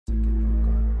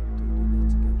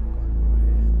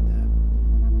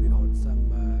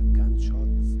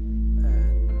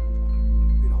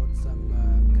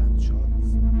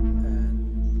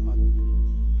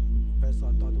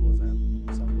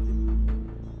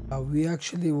We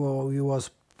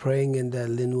was praying in the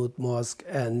Linwood Mosque,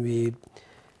 and we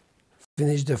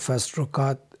finished the first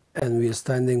rakat, and we are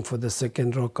standing for the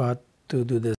second rakat to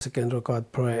do the second rakat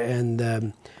prayer,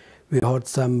 and we heard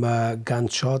some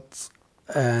gunshots,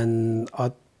 and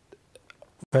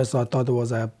first I thought it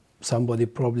was somebody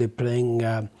probably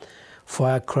playing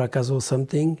firecrackers or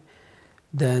something.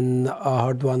 Then I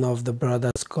heard one of the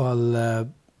brothers call,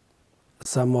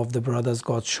 some of the brothers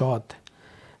got shot.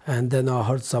 And then I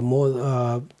heard some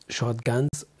more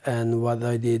shotguns, and what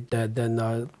I did, then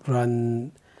I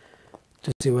ran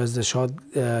to see where's the shot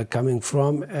coming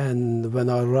from. And when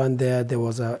I ran there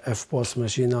was a EFTPOS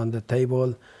machine on the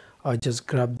table. I just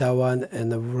grabbed that one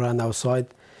and I ran outside.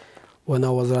 When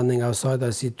I was running outside, I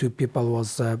see two people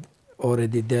was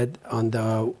already dead on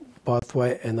the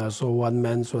pathway, and I saw one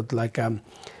man with like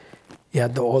he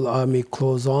had the all army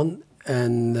clothes on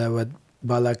and with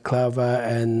balaclava,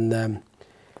 and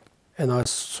I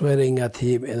was swearing at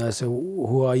him, and I said,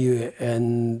 "Who are you?"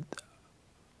 And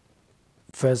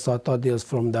first I thought he was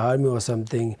from the army or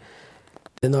something.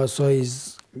 Then I saw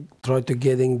he's tried to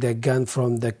getting the gun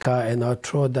from the car, and I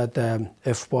threw that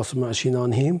EFTPOS machine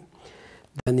on him.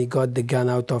 Then he got the gun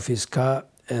out of his car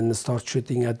and started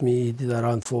shooting at me. He did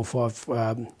around 4 or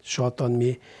 5 shots on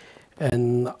me,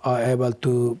 and I was able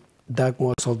to duck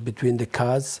myself between the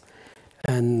cars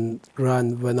and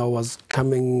run. When I was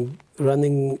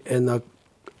running in the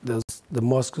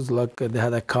mosque, was like they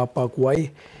had a car park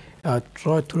way. I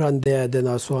tried to run there, then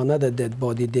I saw another dead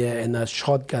body there and a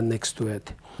shotgun next to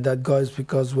it. That guy,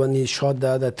 because when he shot the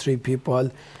other 3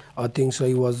 people, I think so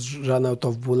he was run out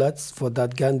of bullets for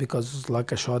that gun, because it's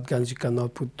like a shotgun, you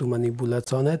cannot put too many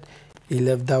bullets on it. He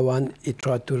left that one, he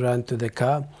tried to run to the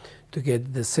car to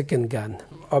get the second gun.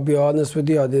 I'll be honest with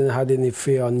you, I didn't have any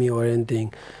fear on me or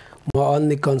anything. My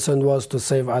only concern was to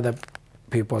save other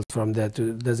people from there,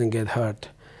 to doesn't get hurt.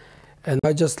 And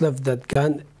I just left that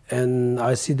gun, and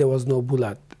I see there was no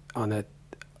bullet on it.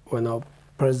 When I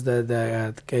pressed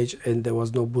the cage, and there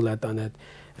was no bullet on it.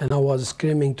 And I was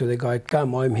screaming to the guy,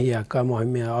 "Come, I'm here, come,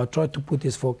 I'm here." I tried to put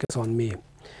his focus on me.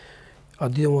 I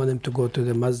didn't want him to go to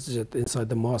the masjid inside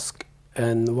the mosque.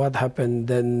 And what happened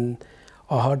then,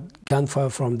 I heard gunfire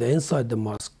from the inside the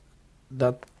mosque.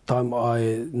 That time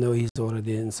I know he's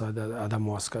already inside the other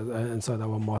mosque, inside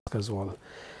our mosque as well.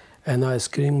 And I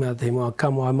screamed at him, "Oh,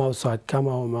 come on, I'm outside, come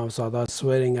on, I'm outside." I was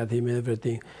swearing at him and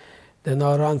everything. Then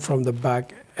I ran from the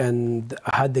back, and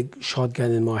I had the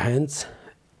shotgun in my hands.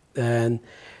 And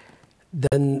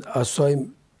then I saw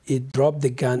him, he dropped the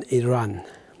gun, he ran.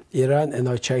 He ran, and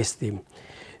I chased him.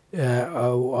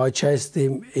 I chased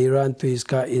him, he ran to his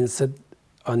car and sat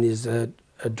on his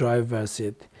driver's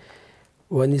seat.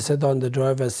 When he sat on the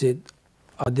driver's seat,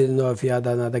 I didn't know if he had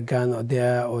another gun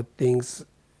there or things.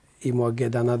 He might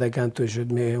get another gun to shoot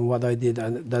me. And what I did,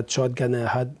 and that shotgun I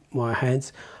had in my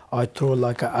hands, I threw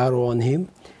like an arrow on him,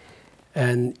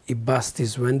 and he burst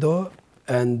his window,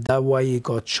 and that way he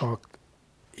got shocked.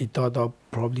 He thought I'd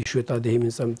probably shoot at him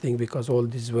or something, because all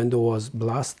this window was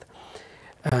blasted.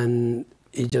 And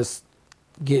he just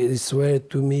swear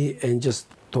to me and just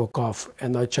took off.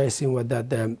 And I chased him with that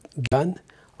gun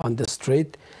on the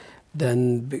street.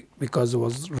 Then because it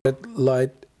was red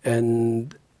light,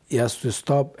 and he has to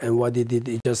stop, and what he did,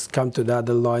 he just come to the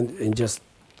other line and just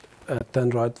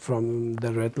turned right from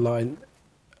the red light,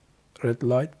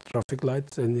 traffic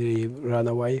lights, and he ran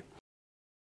away.